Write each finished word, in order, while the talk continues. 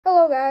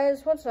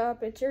guys, what's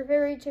up? It's your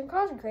favorite YouTube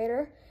content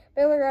creator,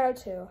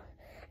 BaileyGrotto2.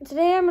 And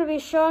today I'm going to be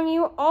showing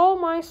you all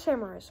my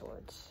samurai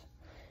swords.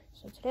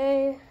 So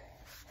today,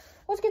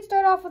 let's get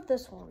started off with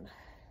this one.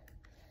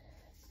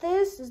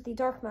 This is the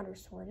Dark Matter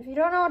sword. If you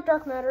don't know what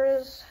Dark Matter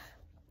is,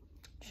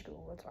 just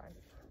Google it, it's fine.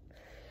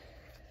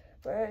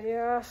 But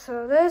yeah,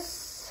 so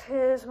this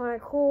is my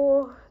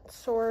cool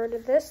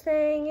sword. This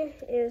thing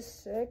is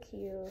so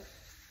cute.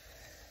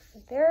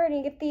 Right there, and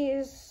you get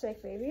these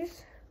sick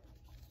babies.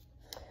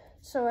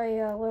 So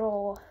a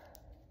little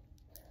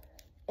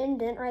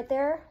indent right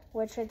there,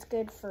 which it's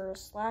good for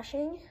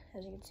slashing,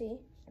 as you can see.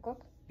 Like,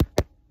 look.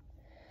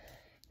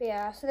 But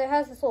yeah, so it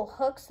has this little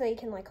hook so that you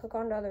can like hook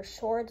onto other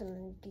swords and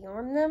then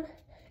de-arm them.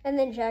 And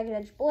then jagged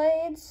edge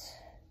blades.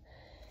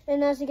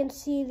 And as you can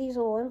see, these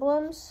little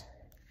emblems.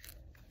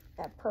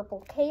 That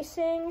purple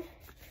casing.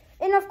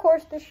 And of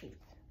course the sheath.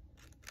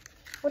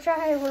 Which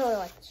I really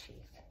like the sheath.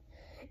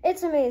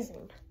 It's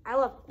amazing. I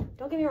love it.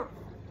 Don't get me wrong.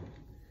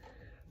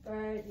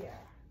 But yeah.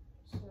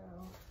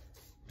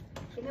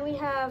 And then we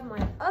have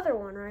my other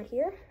one right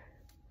here.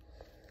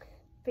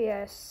 But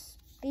yes,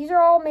 these are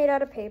all made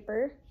out of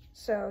paper.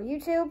 So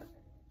YouTube,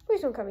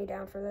 please don't cut me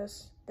down for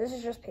this. This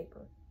is just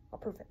paper. I'll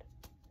prove it.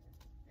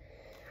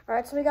 All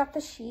right, so we got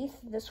the sheath.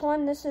 This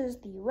is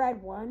the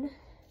red one.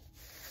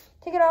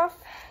 Take it off,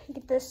 you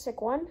get this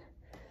sick one.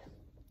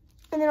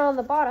 And then on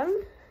the bottom,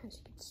 as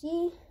you can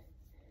see,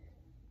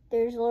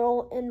 there's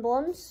little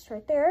emblems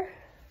right there.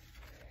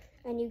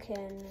 And you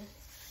can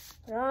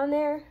put it on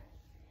there.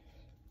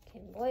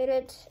 Can blade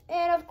it,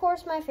 and of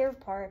course my favorite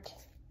part.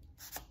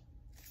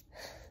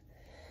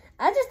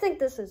 I just think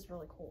this is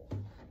really cool.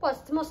 Plus,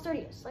 it's the most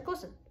sturdiest. Like,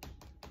 listen.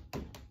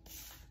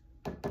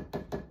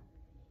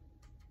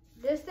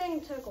 This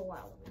thing took a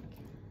while to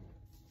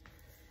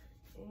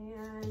make.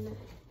 And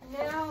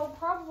now,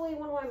 probably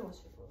one of my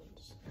most favorite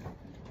ones.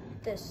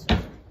 This.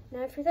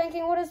 Now, if you're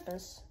thinking, what is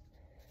this?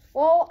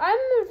 Well, I'm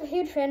a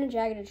huge fan of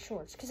jagged edge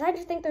swords, because I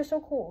just think they're so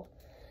cool.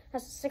 It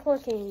has a sick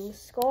looking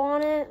skull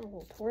on it, a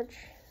little torch.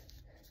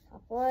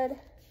 Blood.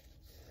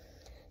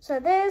 So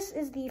this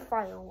is the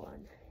final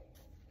one.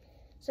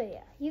 So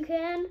yeah, you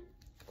can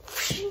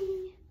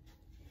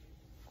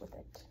with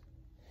it.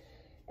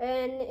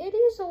 And it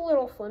is a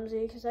little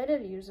flimsy because I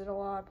did use it a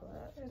lot,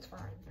 but it's fine.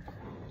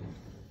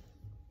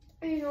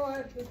 And you know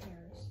what? Who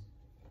cares?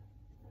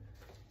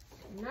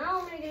 Now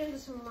I'm gonna get into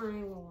some of my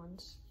little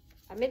ones.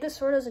 I made this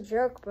sword as a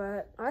joke,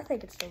 but I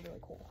think it's still really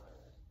cool.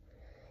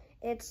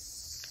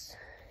 It's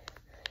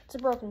a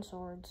broken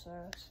sword, so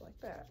it's like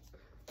that.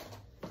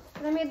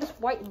 And I made this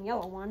white and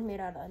yellow one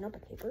made out of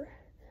notebook paper.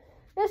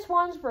 This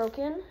one's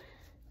broken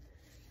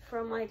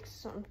from like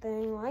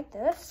something like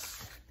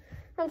this.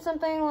 From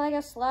something like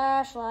a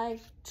slash, like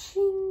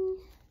ching,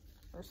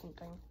 or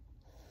something.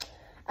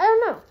 I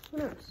don't know, who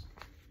knows?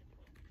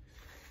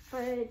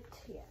 But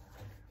yeah.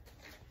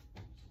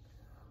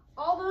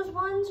 All those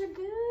ones are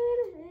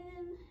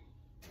good,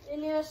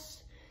 and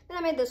yes. Then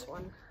I made this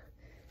one.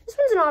 This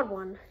one's an odd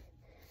one.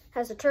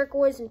 Has a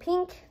turquoise and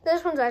pink.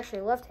 This one's actually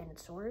a left-handed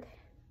sword.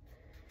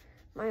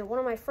 One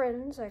of my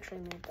friends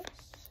actually made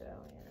this, so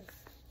yeah.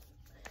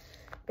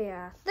 But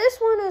yeah, this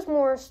one is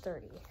more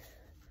sturdy.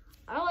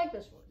 I like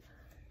this one.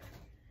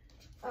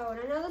 Oh, and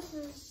I know this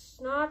is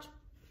not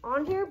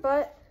on here,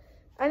 but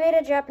I made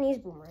a Japanese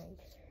boomerang.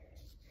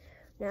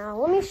 Now,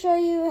 let me show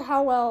you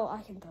how well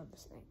I can throw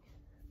this thing.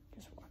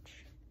 Just watch.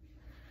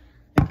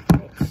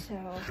 Right,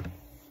 so,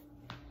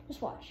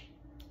 just watch.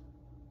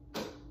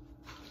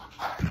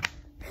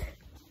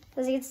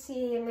 As you can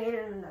see, I made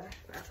it in the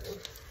bathroom.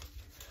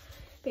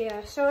 But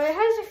yeah, so it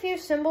has a few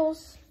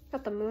symbols.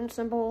 Got the moon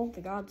symbol, the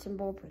god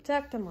symbol,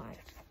 protect, and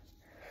life.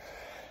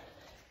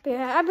 But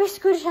yeah, I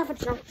basically just have a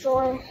junk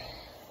drawer.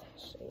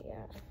 So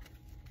yeah.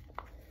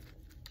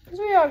 This is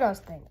what y'all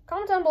guys think.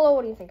 Comment down below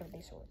what do you think of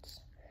these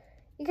swords.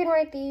 You can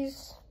rate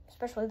these,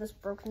 especially this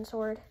broken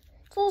sword.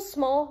 It's a little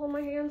small on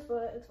my hands,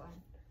 but it's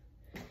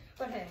fine.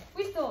 But hey,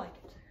 we still like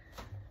it.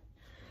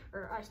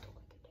 Or I still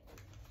like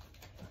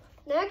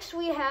it. Next,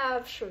 we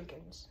have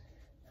shurikens.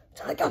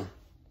 So like them.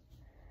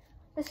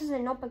 This is a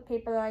notebook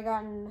paper that I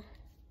got and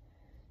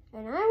I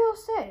will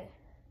say,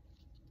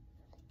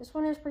 this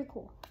one is pretty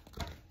cool.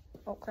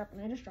 Oh crap, and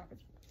I just dropped it.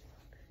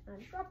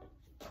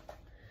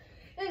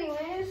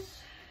 Anyways,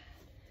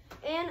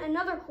 and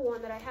another cool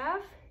one that I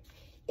have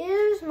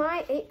is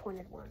my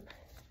 8-pointed one.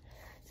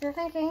 So you're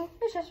thinking,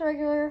 it's just a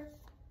regular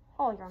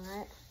polygon,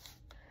 right?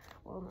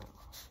 Well, no.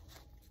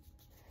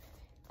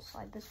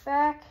 Slide this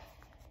back,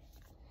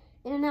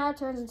 and now it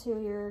turns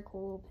into your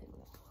cool pinwheel.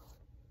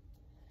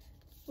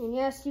 And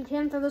yes, you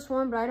can throw this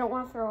one, but I don't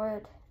want to throw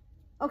it.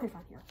 Okay,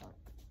 fine, here, throw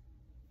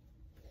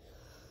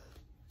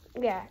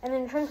it. Yeah, and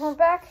then turn comes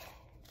back,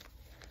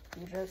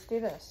 you just do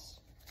this.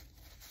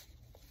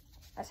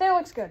 I say it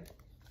looks good.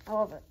 I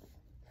love it.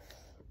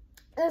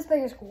 This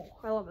thing is cool.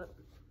 I love it.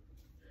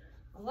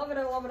 I love it,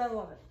 I love it, I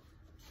love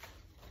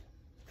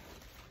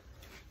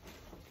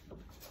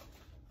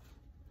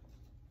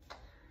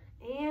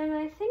it. And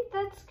I think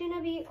that's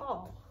gonna be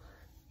all.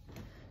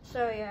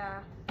 So yeah.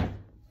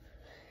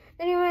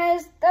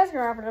 Anyways, that's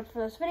gonna wrap it up for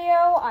this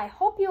video. I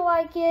hope you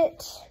like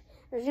it.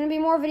 There's gonna be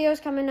more videos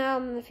coming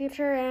out in the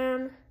future,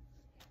 and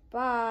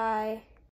bye.